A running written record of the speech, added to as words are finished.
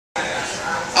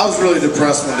I was really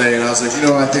depressed one day and I was like, you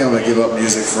know, I think I'm gonna give up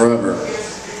music forever.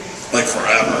 Like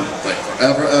forever. Like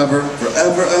forever, ever,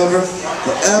 forever, ever,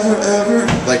 forever, ever,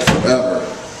 like forever.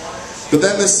 But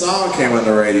then this song came on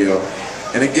the radio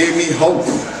and it gave me hope.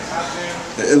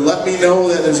 It let me know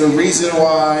that there's a reason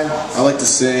why I like to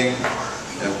sing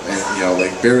and you know,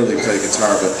 like barely play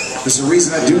guitar, but there's a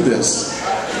reason I do this.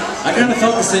 I kind of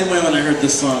felt the same way when I heard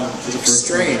this song. It's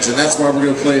strange, and that's why we're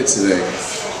going to play it today.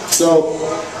 So,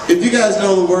 if you guys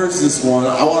know the words to this one,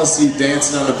 I want to see you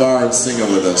dancing on the bar and singing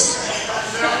with us.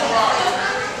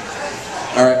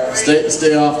 Alright,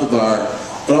 stay off the bar,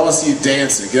 but I want to see you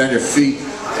dancing. Get on your feet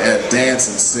and dance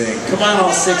and sing. Come on,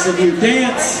 all 6 of you,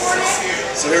 dance!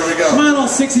 So here we go. Come on, all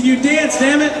 6 of you, dance,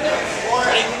 damn it!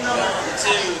 Ready? 1, 2,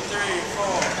 3, 4.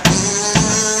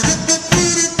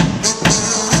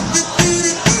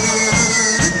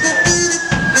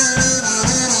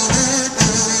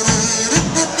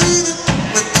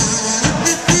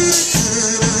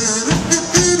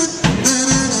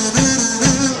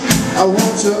 I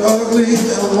want you ugly,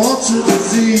 I want you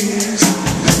disease.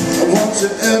 I want you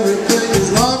everything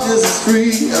as long as it's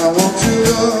free. I want you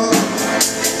love.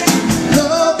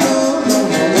 Love, love,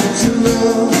 love, I want you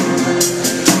love.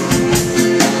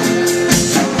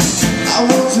 I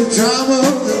want your drama,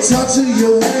 the touch of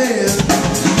your hand.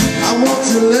 I want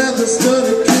your leather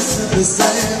studded kiss in the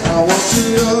sand. I want you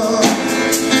love.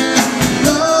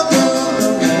 Love, love,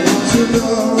 love, I want you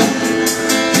love.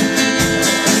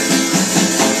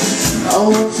 I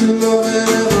want your love and I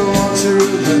don't want your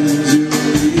revenge. You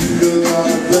leave without a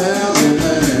bad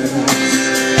romance.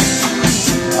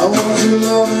 I want your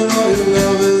love and all your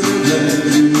love is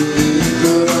revenge. You leave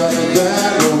without a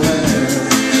bad romance.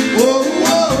 Whoa,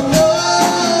 whoa, whoa,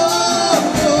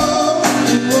 whoa,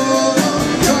 whoa,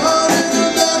 caught in a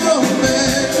bad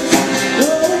romance.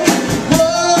 Whoa,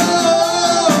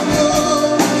 whoa,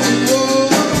 whoa,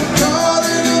 whoa, caught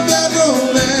in a bad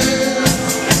romance.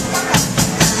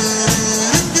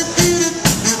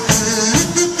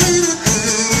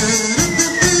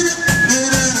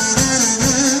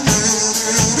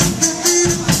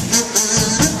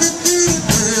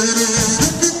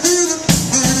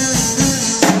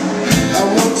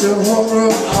 Your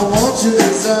horror, I want your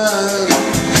design.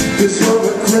 Cause you're a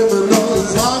criminal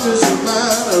as long as you're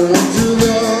mine. I want your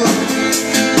love.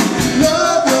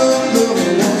 Love, love, love, I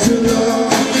want your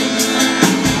love.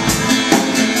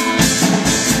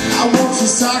 I want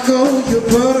your psycho, your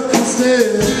vertical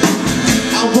stare.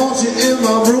 I want you in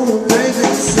my room, baby,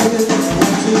 sing. I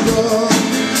want your love.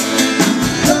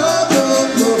 Love, love,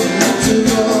 love, I want your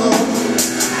love.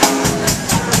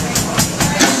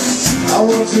 I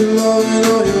want your love and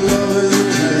all your love is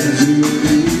revenge. You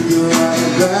leave you like a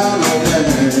bad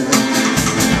romance.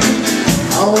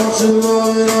 I want your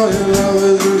love and all your love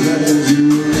is revenge. You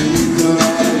leave you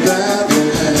like a bad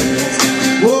romance.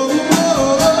 Whoa,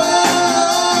 whoa, whoa,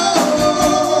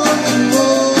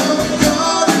 whoa,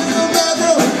 caught in a bad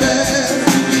romance.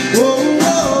 Whoa,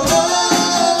 whoa, whoa,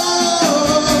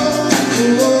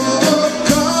 whoa,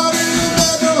 caught in a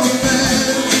bad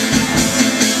romance.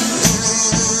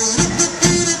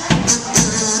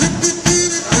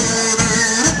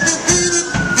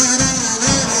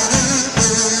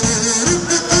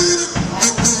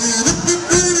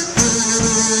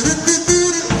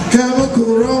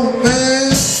 Chemical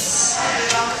romance.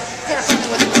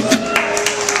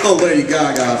 Oh, Lady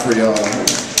Gaga for y'all.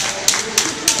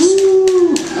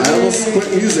 I almost quit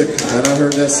music when I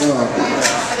heard that song.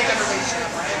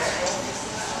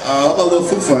 How about the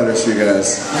Foo Fighters for you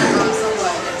guys?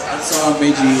 That song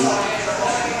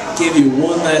gave you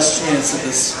one last chance at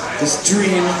this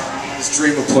dream. This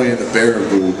dream of playing the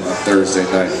Baraboo on Thursday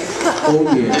night. Oh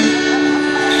yeah.